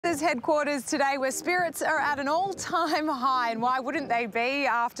Panthers headquarters today, where spirits are at an all-time high, and why wouldn't they be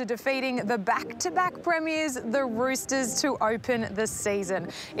after defeating the back-to-back premiers, the Roosters, to open the season.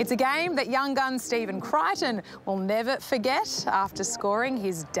 It's a game that young gun Stephen Crichton will never forget after scoring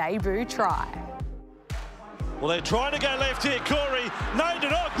his debut try. Well, they're trying to go left here. Corey named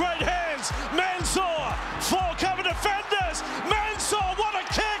it. Oh, great hands. Mansour, four cover defenders. Mansour, what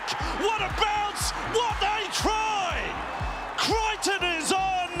a kick. What a bounce. What a try. Crichton is on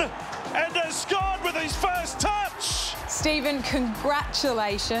and has scored with his first touch. Stephen,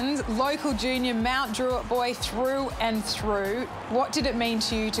 congratulations. Local junior Mount Druitt boy through and through. What did it mean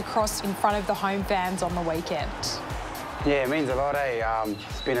to you to cross in front of the home fans on the weekend? Yeah, it means a lot, eh?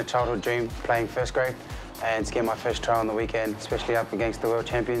 It's been a childhood dream playing first grade, and to get my first try on the weekend, especially up against the world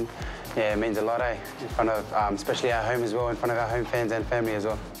champion, yeah, it means a lot, eh? In front of, especially our home as well, in front of our home fans and family as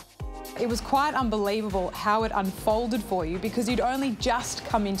well. It was quite unbelievable how it unfolded for you because you'd only just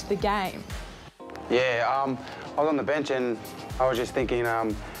come into the game. Yeah, I was on the bench and I was just thinking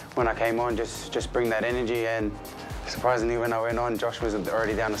when I came on, just bring that energy, and surprisingly when I went on, Josh was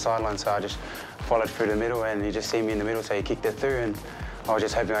already down the sideline, so I just followed through the middle and he just seen me in the middle, so he kicked it through, and I was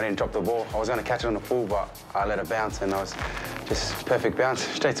just hoping I didn't drop the ball. I was going to catch it on the full, but I let it bounce, and I was just perfect bounce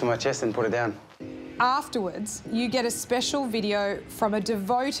straight to my chest and put it down. Afterwards, you get a special video from a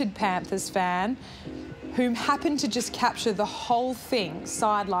devoted Panthers fan whom happened to just capture the whole thing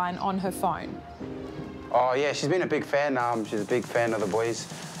sideline on her phone. Oh, yeah, she's been a big fan. She's a big fan of the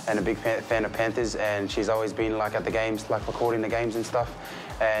boys and a big fan of Panthers, and she's always been, like, at the games, like, recording the games and stuff.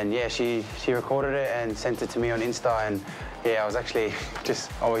 And, yeah, she recorded it and sent it to me on Insta, and, yeah, I was actually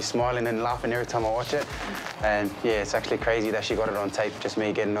just always smiling and laughing every time I watch it. And, yeah, it's actually crazy that she got it on tape, just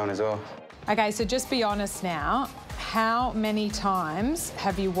me getting on as well. OK, so just be honest now. How many times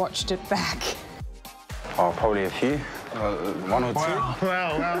have you watched it back? Oh, probably a few. One or two.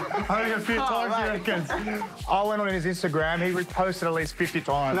 Wow. Only a few times, you reckon? I went on his Instagram. He reposted at least 50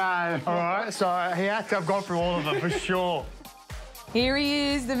 times. No. All right, so he had to have gone through all of them, for sure. Here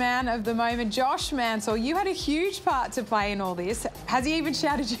he is, the man of the moment, Josh Mansour. You had a huge part to play in all this. Has he even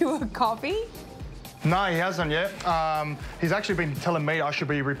shouted you a copy? No, he hasn't yet. He's actually been telling me I should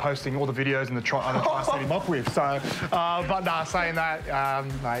be reposting all the videos and the tries I set him up with. So, but nah, saying that,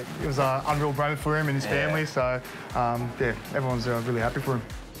 mate, it was an unreal moment for him and his family. So, yeah, everyone's really happy for him.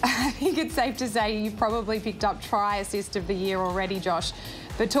 I think it's safe to say you've probably picked up try assist of the year already, Josh.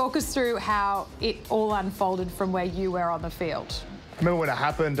 But talk us through how it all unfolded from where you were on the field. I remember when it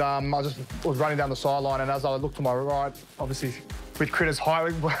happened, I was running down the sideline, and as I looked to my right, obviously with Critter's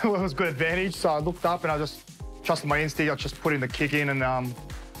height, it was a good advantage. So I looked up and I just trusted my instinct. I just put in the kick in, and I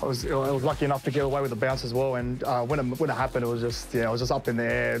was lucky enough to get away with the bounce as well. And when it happened, it was just, yeah, I was just up in the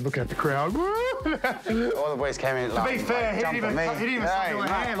air looking at the crowd. All the boys came in. To be fair, he didn't even hey, my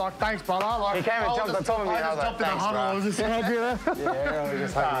hand. Like, thanks, brother. Like, he came and jumped on top of me. I just jumped in the huddle. I was just happy. Yeah, everyone was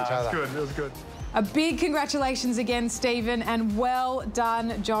just hugging each other. It was good. It was good. A big congratulations again, Stephen, and well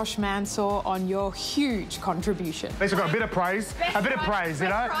done, Josh Mansour, on your huge contribution. At least we've got a bit of praise. A bit of praise, you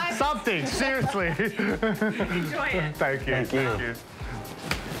know? Something, seriously. Enjoy it. Thank you. Thank you.